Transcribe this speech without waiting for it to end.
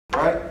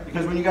right?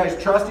 Because when you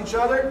guys trust each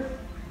other,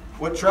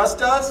 what trust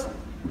does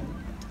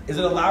is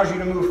it allows you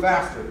to move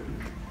faster.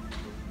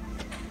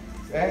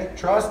 Okay?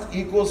 Trust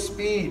equals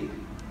speed.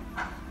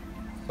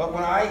 But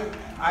when I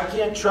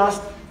can't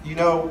trust, you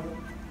know,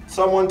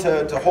 someone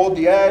to hold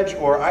the edge,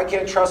 or I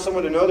can't trust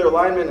someone to know their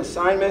alignment and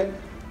assignment,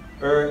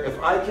 or if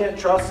I can't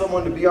trust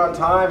someone to be on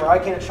time, or I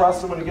can't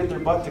trust someone to get their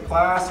butt to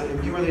class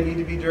and be where they need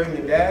to be during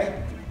the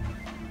day,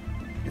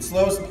 it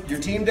slows your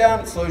team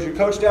down, it slows your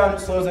coach down, it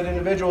slows that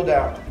individual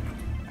down.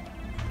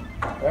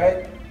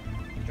 Right?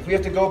 If we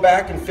have to go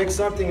back and fix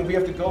something, if we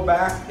have to go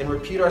back and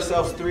repeat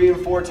ourselves 3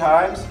 and 4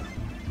 times,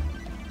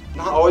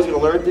 not always going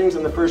to learn things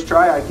on the first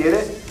try, I get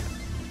it.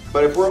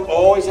 But if we're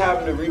always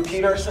having to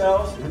repeat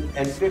ourselves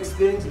and fix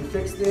things,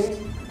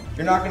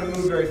 you're not going to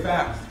move very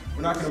fast.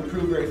 We're not going to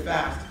improve very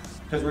fast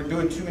because we're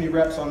doing too many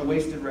reps on the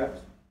wasted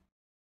reps.